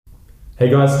Hey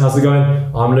guys, how's it going?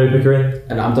 I'm Lou Pickering.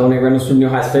 And I'm Dominic Reynolds from New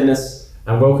Heights Fitness.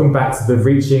 And welcome back to the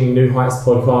Reaching New Heights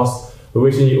podcast. We're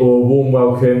wishing you all a warm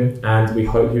welcome and we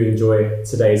hope you enjoy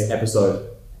today's episode.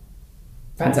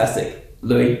 Fantastic.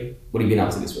 Louis, what have you been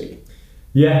up to this week?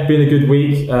 Yeah, been a good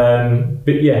week.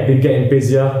 Been getting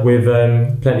busier with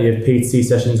plenty of PT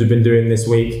sessions we've been doing this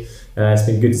week. It's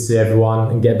been good to see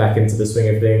everyone and get back into the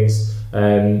swing of things.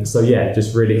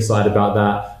 Just really excited about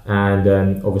that. And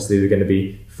obviously we're going to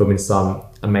be filming some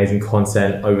amazing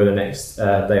content over the next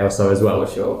day or so as well.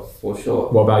 For sure.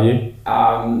 What about you?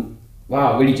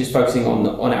 Really just focusing on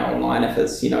our online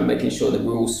efforts, making sure that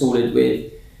we're all sorted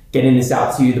with getting this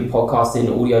out to you, the podcast in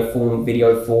audio form,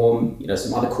 video form,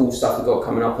 some other cool stuff we've got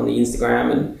coming up on the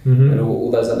Instagram and all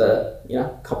those other,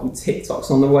 couple of TikToks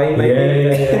on the way, maybe.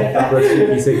 Yeah.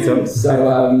 TikToks.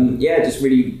 So, just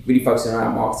really focusing on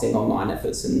our marketing online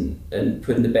efforts and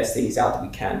putting the best things out that we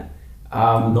can.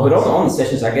 Nice. But on the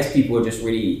sessions, I guess people are just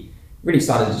really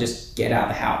excited to just get out of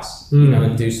the house,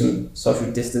 and do some social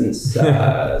distance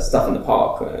stuff in the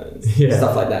park,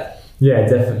 stuff like that. Yeah,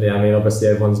 definitely. I mean, obviously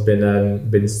everyone's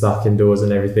been stuck indoors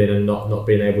and everything and not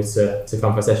being able to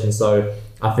come for sessions. So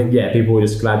I think, people are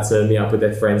just glad to meet up with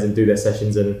their friends and do their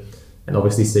sessions and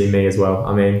obviously see me as well.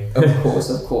 I mean... Of course.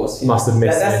 Must have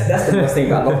missed it. That's the best thing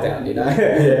about lockdown,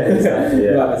 Yeah, exactly.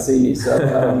 I haven't seen you,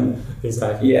 so...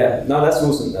 Exactly. Yeah, no, that's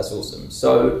awesome.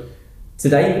 So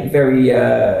today, very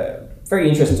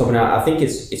interesting topic. Now, I think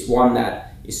it's one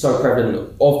that is so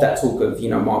prevalent of that talk of,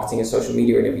 marketing and social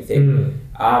media and everything.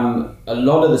 A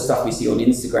lot of the stuff we see on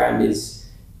Instagram is,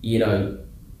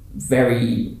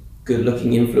 very good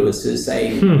looking influencers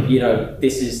saying,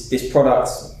 this product,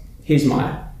 here's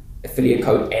my affiliate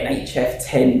code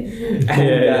NHF10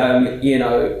 and,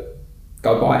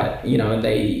 go buy it, and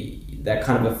that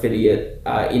kind of affiliate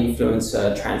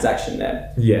influencer transaction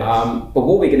there. Yeah. But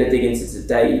what we're going to dig into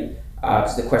today,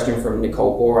 because the question from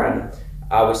Nicole Boran,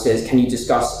 which says, can you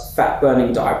discuss fat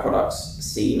burning diet products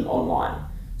seen online?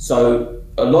 So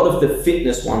a lot of the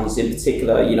fitness ones in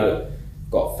particular,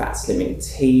 got fat slimming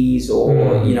teas or,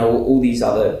 all these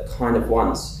other kind of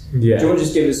ones. Yeah. Do you want to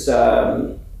just give us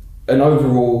an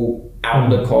overall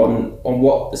outlook on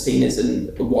what the scene is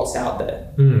and what's out there?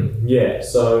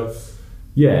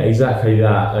 Exactly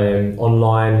that.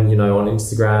 Online, on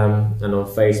Instagram and on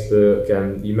Facebook,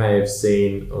 you may have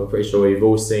seen, I'm pretty sure you've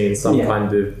all seen some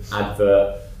kind of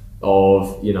advert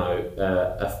of,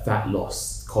 a fat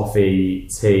loss coffee,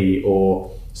 tea,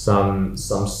 or some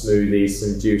smoothies,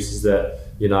 some juices that,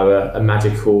 a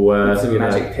magical,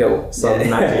 magic pill.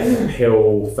 Magic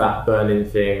pill, fat burning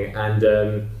thing. And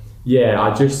I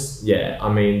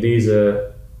mean, these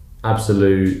are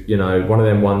absolute, one of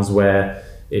them ones where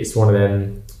it's one of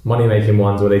them money-making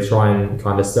ones where they try and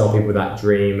kind of sell people that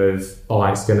dream of,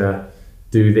 it's gonna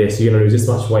do this, you're gonna lose this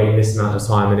much weight in this amount of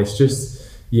time, and it's just,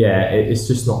 it's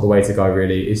just not the way to go,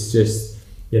 really. It's just,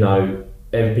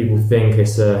 people think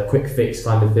it's a quick fix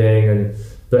kind of thing,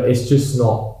 but it's just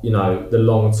not, the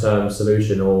long-term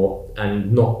solution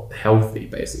and not healthy,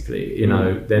 basically.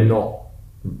 They're not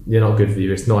good for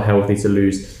you. It's not healthy to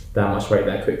lose that much weight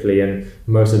that quickly, and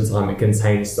most of the time it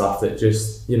contains stuff that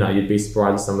just, you'd be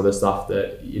surprised at some of the stuff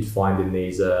that you'd find in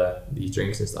these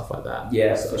drinks and stuff like that.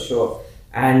 Yeah, for sure.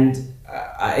 And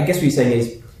I guess what you're saying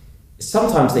is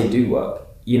sometimes they do work.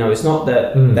 It's not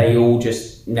that they all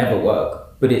just never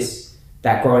work, but it's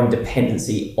that growing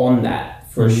dependency on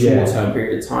that for a short-term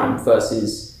period of time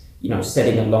versus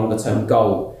setting a longer-term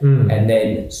goal and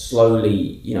then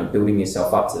slowly, building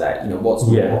yourself up to that, what's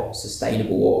more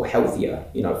sustainable or healthier,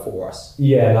 for us.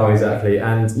 Yeah, no, exactly.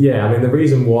 And I mean, the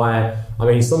reason why,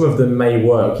 some of them may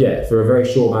work, for a very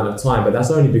short amount of time, but that's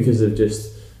only because of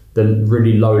just the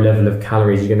really low level of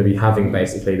calories you're going to be having,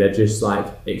 basically. They're just like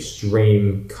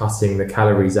extreme cutting the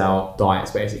calories out diets,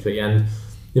 basically. And,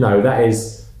 that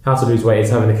is how to lose weight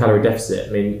is having a calorie deficit.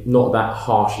 I mean, not that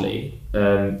harshly,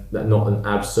 not an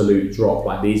absolute drop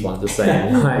like these ones are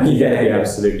saying. You're going to be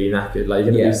absolutely knackered. Like,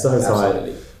 you're going to be so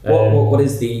tired. What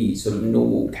is the sort of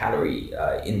normal calorie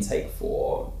intake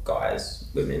for guys,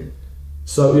 women?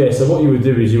 So what you would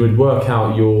do is you would work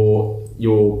out your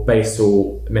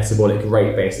basal metabolic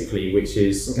rate, basically, which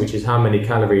is how many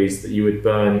calories that you would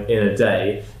burn in a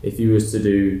day if you was to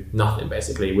do nothing,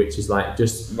 basically, which is like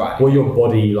just what your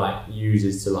body like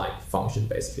uses to like function,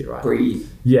 basically, right? Breathe.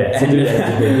 Yeah, to do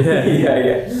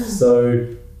everything. So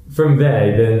from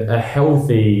there, then a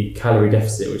healthy calorie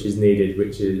deficit, which is needed,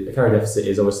 a calorie deficit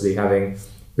is obviously having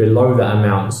below that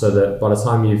amount, so that by the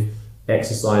time you've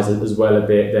exercised as well a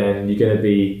bit, then you're going to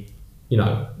be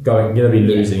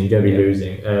losing.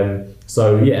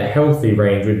 So a healthy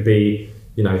range would be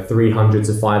 300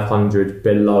 to 500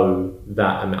 below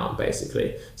that amount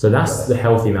basically. So that's the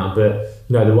healthy amount. But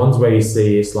the ones where you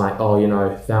see it's like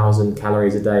 1,000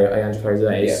 calories a day or 800 calories a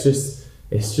day,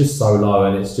 it's just so low,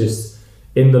 and it's just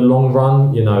in the long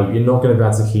run, you're not going to be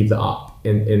able to keep that up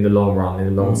in the long run,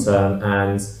 in the long term.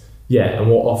 And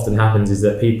what often happens is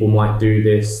that people might do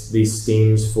these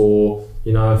schemes for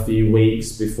a few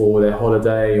weeks before their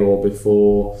holiday or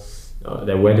before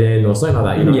their wedding or something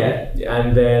like that.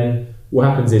 And then what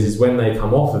happens is when they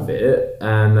come off of it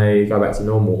and they go back to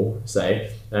normal, say,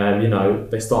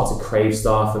 they start to crave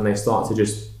stuff and they start to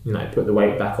just, put the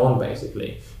weight back on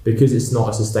basically, because it's not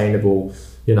a sustainable,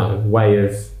 way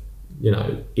of,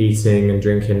 eating and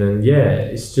drinking. And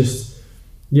it's just,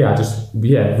 I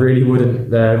really wouldn't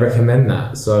recommend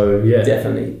that. So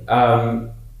definitely.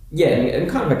 And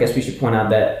kind of, I guess we should point out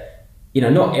that,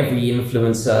 not every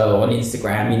influencer on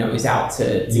Instagram, is out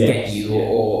to get you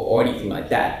or anything like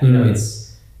that.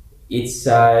 It's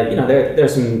there are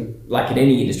some, like in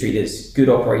any industry, there's good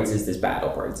operators, there's bad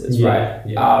operators, right?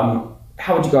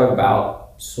 How would you go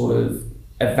about sort of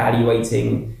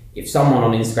evaluating if someone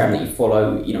on Instagram that you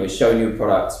follow, is showing you a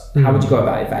product? How would you go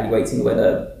about evaluating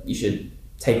whether you should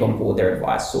take on board their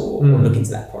advice or look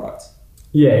into that product?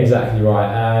 Yeah, exactly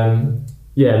right.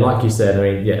 Like you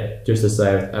said, just to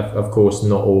say, of course,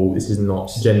 not all. This is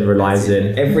not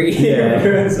generalizing. Every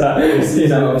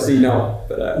influencer, obviously not.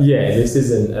 But this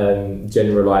isn't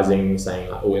generalizing, saying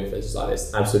like all influencers like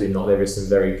this. Absolutely not. There is some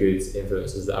very good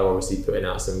influencers that are obviously putting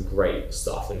out some great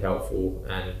stuff and helpful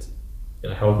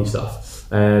and healthy stuff.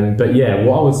 But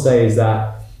what I would say is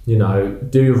that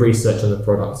do research on the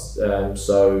products.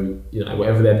 So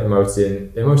whatever they're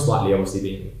promoting, they're most likely obviously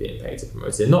being paid to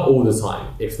promote it. Not all the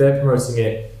time. If they're promoting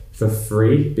it for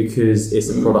free because it's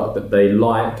a product that they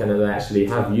like and that they actually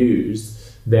have used,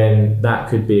 then that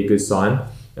could be a good sign.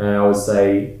 I would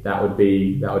say that would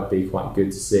be quite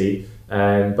good to see.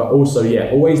 But also,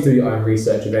 always do your own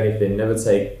research of anything. Never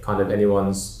take kind of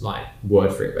anyone's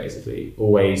word for it. Basically,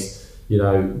 always.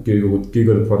 Google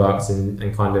the products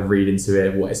and kind of read into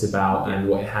it, what it's about and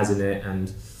what it has in it,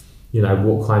 and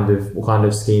what kind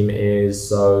of scheme it is.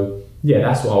 So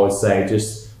that's what I would say.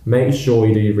 Just make sure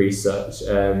you do your research.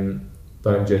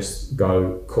 Don't just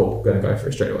go, cool, gonna go for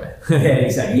it straight away.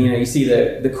 Exactly. You see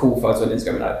the cool photos on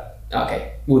Instagram, and like,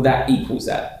 okay, well that equals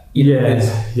that. Because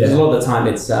a lot of the time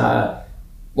it's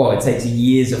it takes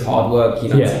years of hard work, to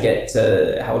get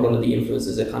to how a lot of the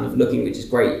influencers are kind of looking, which is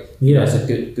great. It's a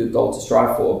good goal to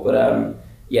strive for. But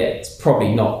it's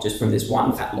probably not just from this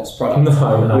one fat loss product,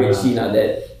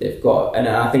 that they've got. And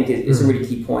I think it's a really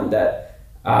key point that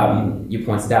you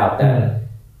pointed out, that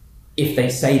if they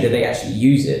say that they actually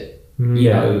use it,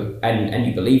 and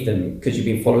you believe them because you've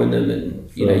been following them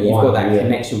and you've got that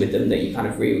connection with them, that you kind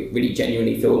of really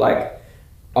genuinely feel like,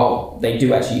 they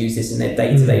do actually use this in their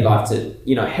day-to-day life to,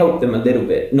 help them a little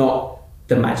bit, not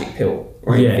the magic pill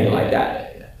or anything like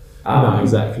that. No,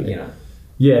 exactly.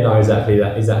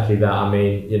 Exactly that. I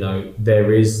mean,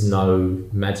 there is no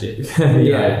magic.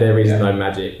 There is no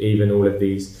magic. Even all of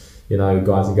these,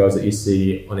 guys and girls that you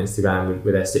see on Instagram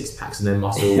with their six packs and their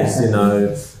muscles, that's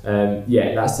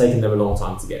taken them a long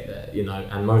time to get there,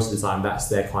 and most of the time that's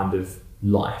their kind of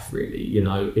life, really.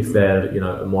 If they're,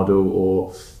 a model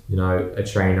or a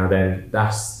trainer, then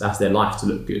that's their life to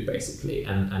look good, basically,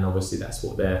 and obviously that's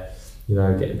what they're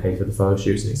getting paid for, the photo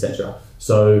shoots and etc.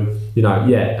 So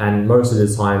and most of the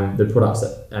time the products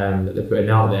that they're putting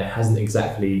out there hasn't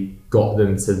exactly got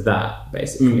them to that,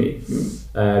 basically.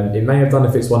 It may have done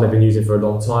if it's one they've been using for a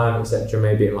long time, etc.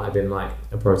 Maybe it might have been like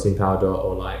a protein powder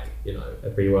or a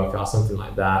pre-workout, something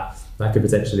like that could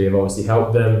potentially have obviously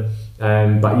helped them.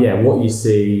 But what you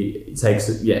see, it takes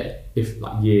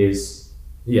years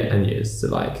and years to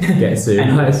get to.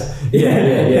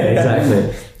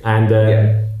 Exactly. And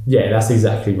that's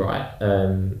exactly right.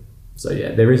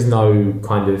 There is no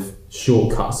kind of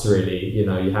shortcuts, really.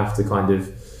 You have to kind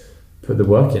of put the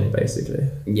work in, basically.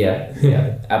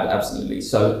 Absolutely.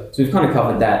 So we've kind of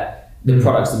covered that. The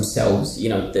products themselves,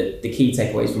 the key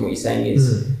takeaways from what you're saying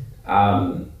is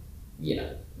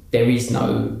there is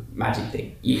no magic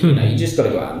thing. You just got to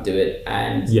go out and do it.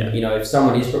 And if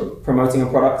someone is promoting a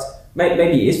product, maybe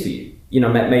it is for you.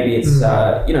 Maybe it's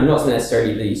not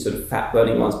necessarily the sort of fat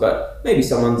burning ones, but maybe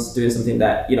someone's doing something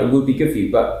that would be good for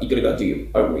you. But you got to go do your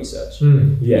own research.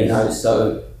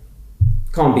 So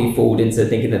can't be fooled into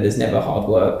thinking that there's never hard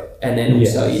work. And then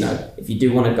also, if you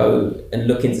do want to go and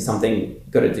look into something,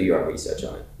 you've got to do your own research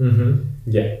on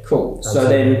it. Cool. Absolutely. So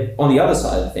then on the other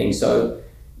side of the thing,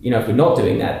 if we're not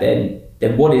doing that,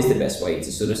 then what is the best way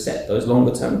to sort of set those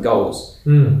longer term goals?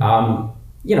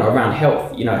 Around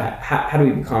health, how do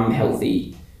we become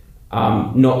healthy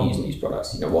not using these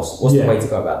products? You know, what's the way to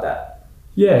go about that?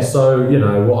 Yeah, so, you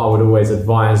know, what I would always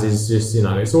advise is just, you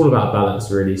know, it's all about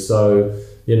balance really. So,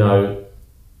 you know,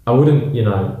 I wouldn't, you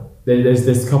know, there's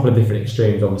a couple of different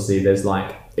extremes. Obviously, there's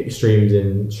like extremes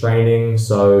in training.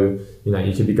 So, you know,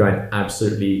 you could be going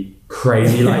absolutely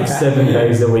crazy, like 7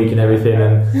 days a week and everything.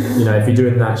 And, you know, if you're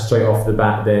doing that straight off the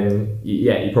bat, then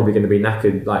you're probably going to be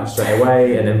knackered like straight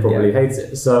away and then probably hate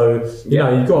it. So, you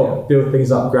know, you've got to build things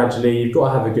up gradually. You've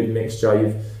got to have a good mixture.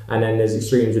 And then there's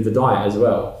extremes with the diet as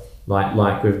well.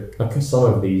 Like with some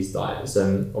of these diets,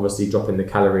 and obviously dropping the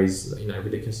calories, you know,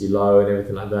 ridiculously low and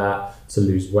everything like that to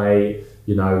lose weight,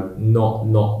 you know,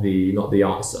 not the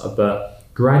answer, but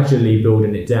gradually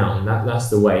building it down. That's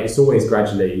the way. It's always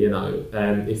gradually, you know.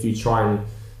 If you try and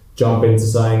jump into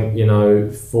something, you know,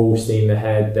 full steam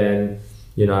ahead, then,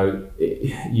 you know,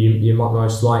 you might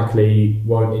most likely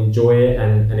won't enjoy it,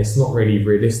 and it's not really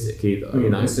realistic either. You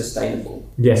know, it's sustainable.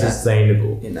 Yes,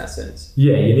 sustainable in that sense.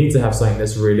 Yeah, you need to have something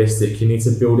that's realistic. You need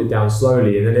to build it down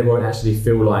slowly, and then it won't actually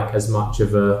feel like as much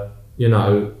of a, you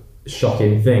know,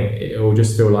 shocking thing. It will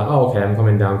just feel like, oh, okay, I'm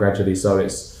coming down gradually, so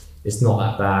it's not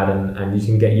that bad, and you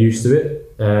can get used to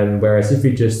it. Whereas if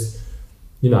you just,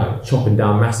 you know, chopping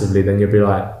down massively, then you'll be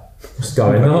like, what's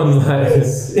going on? Like,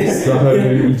 so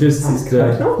you just it's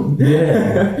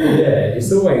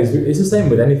the same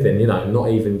with anything, you know, not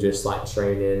even just like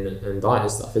training and diet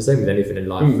and stuff. It's the same with anything in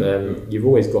life. You've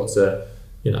always got to,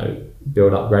 you know,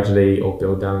 build up gradually or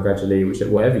build down gradually,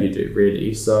 whatever you do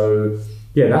really. So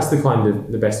yeah, that's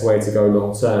the best way to go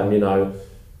long term. You know,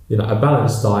 a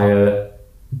balanced diet,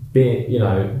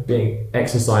 being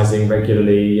exercising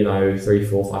regularly, you know, 3,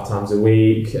 4, 5 times a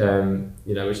week,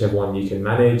 you know, whichever one you can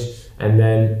manage, and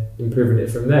then improving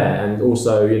it from there. And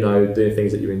also, you know, doing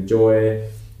things that you enjoy,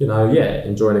 you know,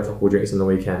 enjoying a couple of drinks on the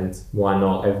weekend. Why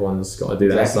not? Everyone's got to do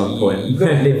that at some point. You've got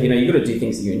to live, you know, you've got to do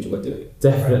things that you enjoy doing.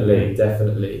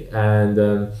 Definitely. And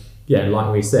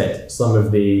like we said, some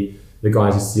of the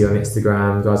guys you see on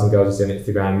Instagram, guys and girls you see on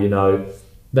Instagram, you know,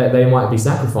 they might be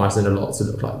sacrificing a lot to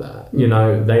look like that. You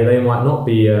know, they might not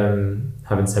be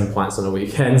having 10 pints on the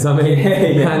weekends. I mean,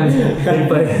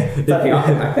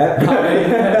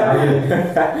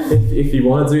 if you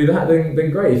want to do that,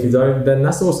 then great. If you don't, then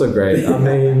that's also great. I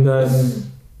mean,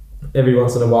 every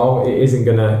once in a while, it isn't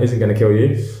gonna kill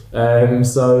you.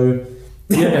 So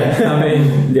yeah, I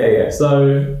mean,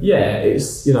 So yeah,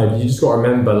 it's, you know, you just got to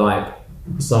remember, like,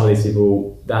 some of these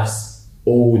people, that's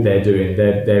all they're doing.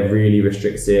 They're really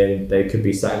restricting. They could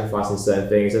be sacrificing certain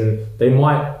things, and they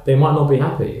might not be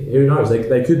happy. Who knows?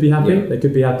 They could be happy. They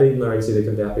could be happy. No, I see they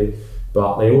could be happy,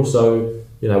 but they also,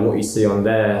 you know, what you see on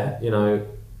there, you know,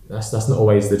 that's not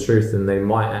always the truth, and they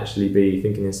might actually be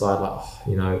thinking inside like, oh,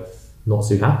 you know, not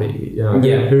too happy. You know,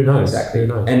 who knows? Exactly. Who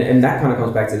knows? And that kind of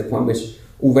comes back to the point which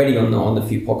already on the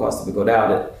few podcasts that we got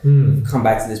out, come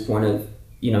back to this point of,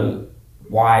 you know,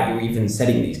 why you're even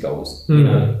setting these goals. You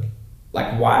know.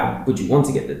 Like, why would you want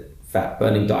to get the fat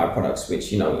burning diet products,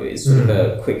 which, you know, is sort of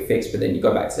a quick fix, but then you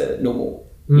go back to normal?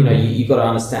 You know, you got to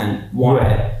understand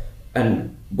why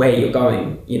and where you're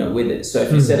going, you know, with it. So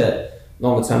if you set a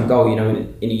longer term goal, you know,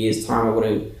 in a year's time, I want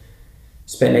to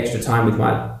spend extra time with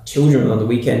my children on the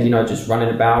weekend, you know, just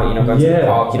running about, you know, going to the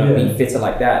park, you know, being fitter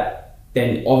like that,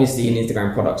 then obviously an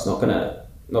Instagram product's not gonna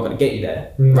get you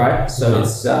there, right? So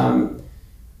it's,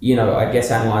 you know, I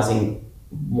guess analyzing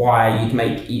why you'd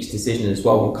make each decision as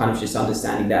well, and kind of just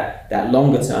understanding that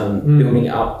longer term, building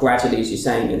it up gradually, as you're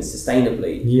saying, and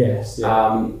sustainably. Yes.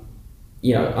 Yeah.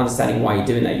 You know, understanding why you're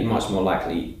doing that, you're much more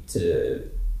likely to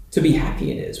be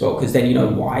happy in it as well, because then you know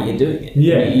why you're doing it.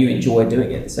 Yeah. You enjoy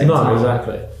doing it at the same time. No,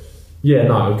 exactly. Yeah,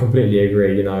 no, I completely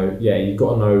agree. You know, you've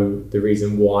got to know the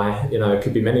reason why. You know, it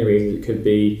could be many reasons. It could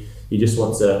be you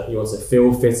want to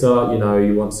feel fitter. You know,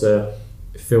 you want to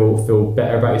feel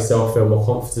better about yourself, feel more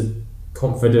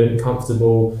confident,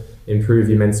 comfortable, improve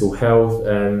your mental health,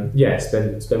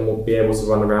 spend more, be able to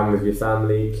run around with your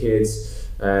family, kids,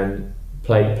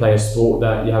 play a sport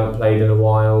that you haven't played in a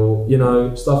while, you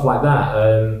know, stuff like that.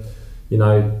 You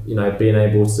know, being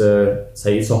able to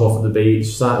take your top off at the beach,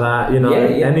 stuff like that, you know,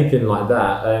 anything like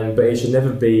that. But it should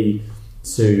never be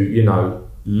to, you know,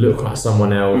 look like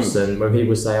someone else. And when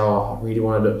people say, oh, I really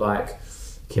want to look like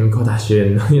Kim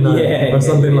Kardashian, you know, or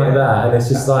something like that, and it's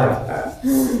just like,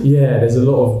 there's a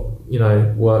lot of, you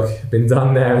know, work been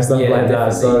done there and stuff like that.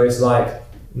 Definitely. So it's like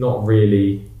not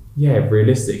really,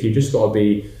 realistic. You just got to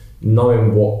be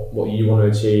knowing what you want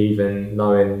to achieve and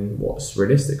knowing what's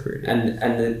realistic, really.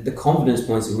 And the confidence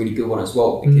point's a really good one as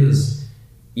well, because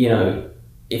you know,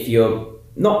 if you're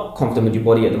not confident with your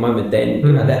body at the moment, then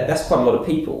you know that's quite a lot of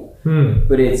people.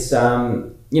 But it's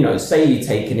you know, say you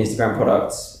take an Instagram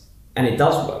product and it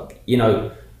does work, you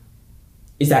know,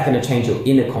 is that going to change your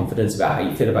inner confidence about how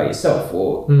you feel about yourself?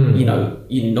 Or, you know,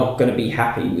 you're not going to be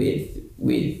happy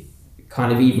with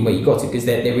kind of even where you got to, because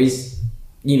there is,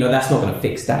 you know, that's not going to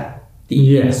fix that,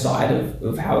 the inside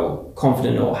of how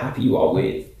confident or happy you are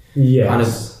with kind of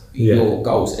your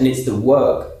goals. And it's the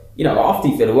work, you know, after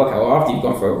you feel a workout or after you've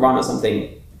gone for a run or something,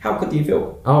 how good do you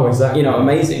feel? Oh, exactly. You know,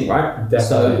 amazing, right? Definitely.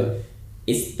 So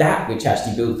it's that which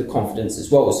actually builds the confidence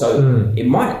as well. So it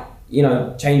might, you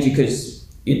know, change you because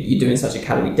you're doing such a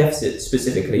calorie deficit,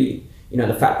 specifically, you know,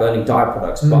 the fat burning diet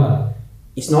products, but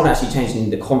it's not actually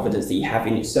changing the confidence that you have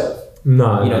in yourself.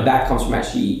 No. You know, that comes from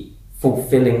actually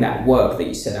fulfilling that work that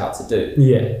you set out to do.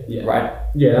 Yeah. Right?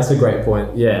 Yeah, that's a great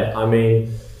point. Yeah, I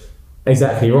mean,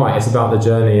 exactly right. It's about the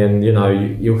journey, and, you know,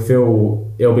 you'll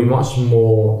feel it'll be much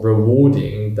more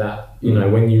rewarding that, you know,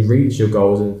 when you reach your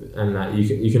goals and that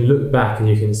you can look back and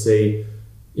you can see,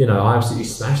 you know, I absolutely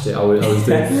smashed it. I was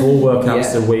doing 4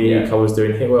 workouts a week. I was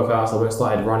doing HIIT workouts. I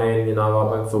started running. You know,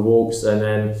 I went for walks, and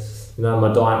then, you know,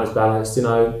 my diet was balanced. You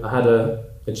know, I had a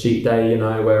cheat day, you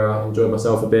know, where I enjoyed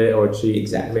myself a bit, or a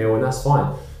cheat meal, and that's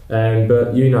fine.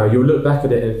 But, you know, you'll look back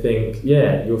at it and think,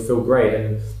 yeah, you'll feel great.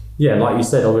 And yeah, like you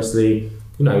said, obviously,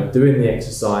 you know, doing the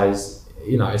exercise,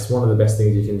 you know, it's one of the best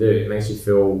things you can do. It makes you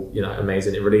feel, you know,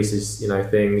 amazing. It releases, you know,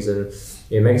 things, and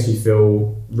it makes you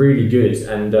feel really good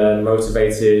and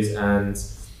motivated, and,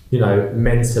 you know,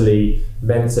 mentally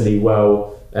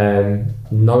well,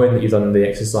 knowing that you've done the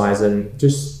exercise and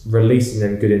just releasing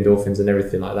them good endorphins and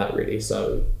everything like that, really.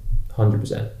 So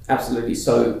 100%. Absolutely.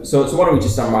 So why don't we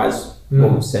just summarize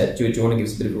what we've said? Do you want to give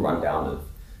us a bit of a rundown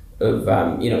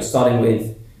of you know, starting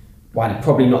with why they're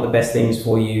probably not the best things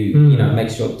for you, you know, make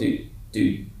sure to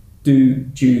do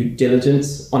due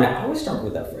diligence on it. I always struggle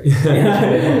with that phrase.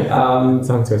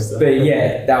 Tongue twister. But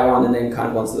yeah, that one, and then kind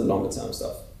of onto the longer term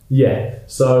stuff. Yeah.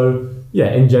 So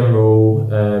yeah, in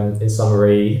general, in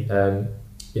summary,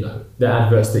 you know, the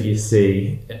adverts that you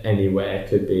see anywhere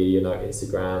could be, you know,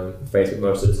 Instagram, Facebook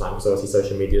most of the time, because obviously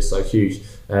social media is so huge.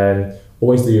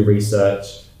 Always do your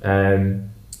research.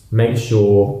 Make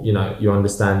sure, you know, you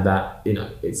understand that, you know,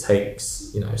 it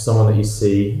takes, you know, someone that you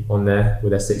see on there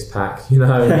with their 6-pack, you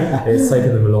know, it's taken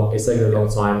them a long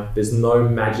time. There's no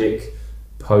magic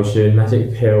potion,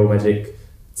 magic pill, magic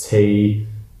tea,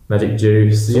 magic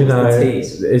juice, you know.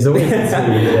 It's always the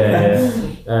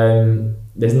tea,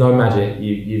 there's no magic.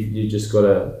 You just got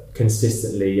to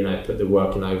consistently, you know, put the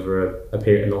work in over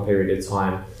a long period of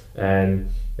time.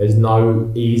 There's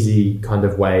no easy kind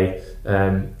of way,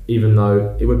 even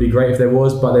though it would be great if there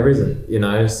was, but there isn't, you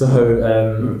know.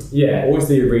 So yeah, always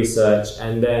do your research,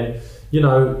 and then, you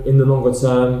know, in the longer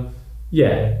term,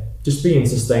 yeah, just being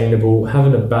sustainable,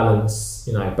 having a balanced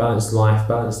life,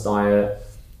 balanced diet,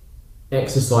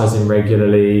 exercising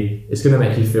regularly. It's going to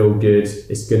make you feel good.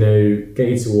 It's going to get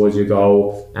you towards your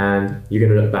goal, and you're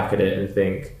going to look back at it and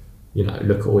think, you know,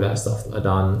 look at all that stuff that I've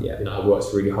done. You know, I worked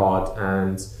really hard,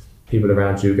 and people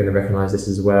around you are going to recognize this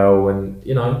as well, and,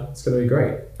 you know, it's going to be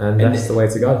great, and that's the way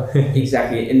to go.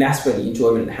 Exactly, and that's where the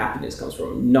enjoyment and happiness comes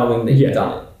from, knowing that you've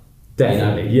done it.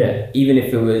 Definitely, you know? Even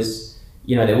if it was,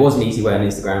 you know, there was an easy way on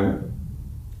Instagram,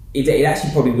 it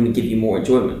actually probably wouldn't give you more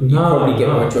enjoyment. You'd probably get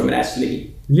more enjoyment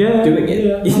actually doing it.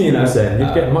 Yeah, you know,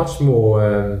 you'd get much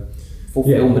more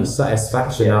fulfillment,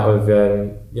 satisfaction out of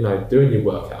you know, doing your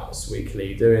workouts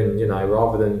weekly, doing, you know,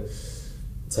 rather than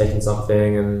taking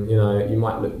something and, you know, you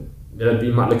might look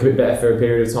a bit better for a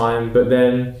period of time, but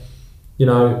then, you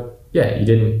know, you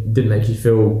didn't make you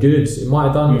feel good. It might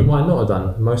have done, it might not have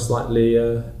done. Most likely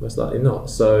not.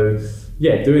 So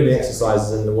yeah, doing the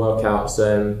exercises and the workouts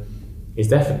is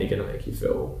definitely going to make you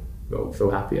feel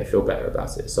happier, feel better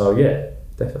about it. So yeah,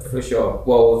 definitely. For sure.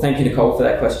 Well, thank you, Nicole, for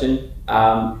that question.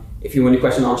 If you want your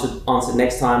question answered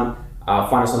next time,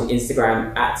 find us on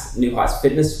Instagram at New Heights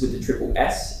Fitness with the triple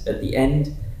S at the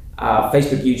end.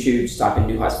 Facebook, YouTube, just type in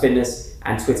New Heights Fitness,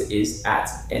 and Twitter is at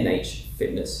NH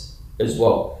Fitness as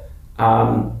well.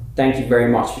 Thank you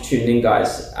very much for tuning in,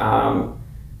 guys.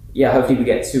 Hopefully we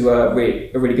get to a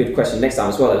really good question next time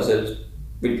as well. It was a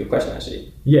really good question,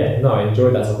 actually. Yeah, no, I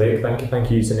enjoyed that topic. Thank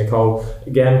you to Nicole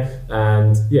again.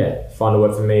 And yeah, final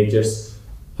word from me, just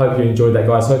hope you enjoyed that,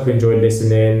 guys. Hope you enjoyed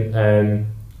listening.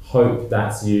 Hope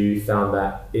that you found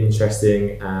that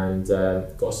interesting and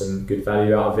got some good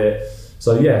value out of it.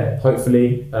 So yeah,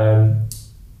 hopefully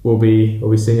we'll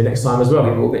be seeing you next time as well.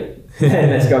 We will be.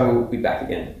 Let's go. We'll be back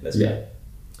again. Let's go.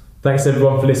 Thanks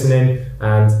everyone for listening,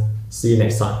 and see you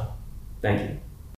next time. Thank you.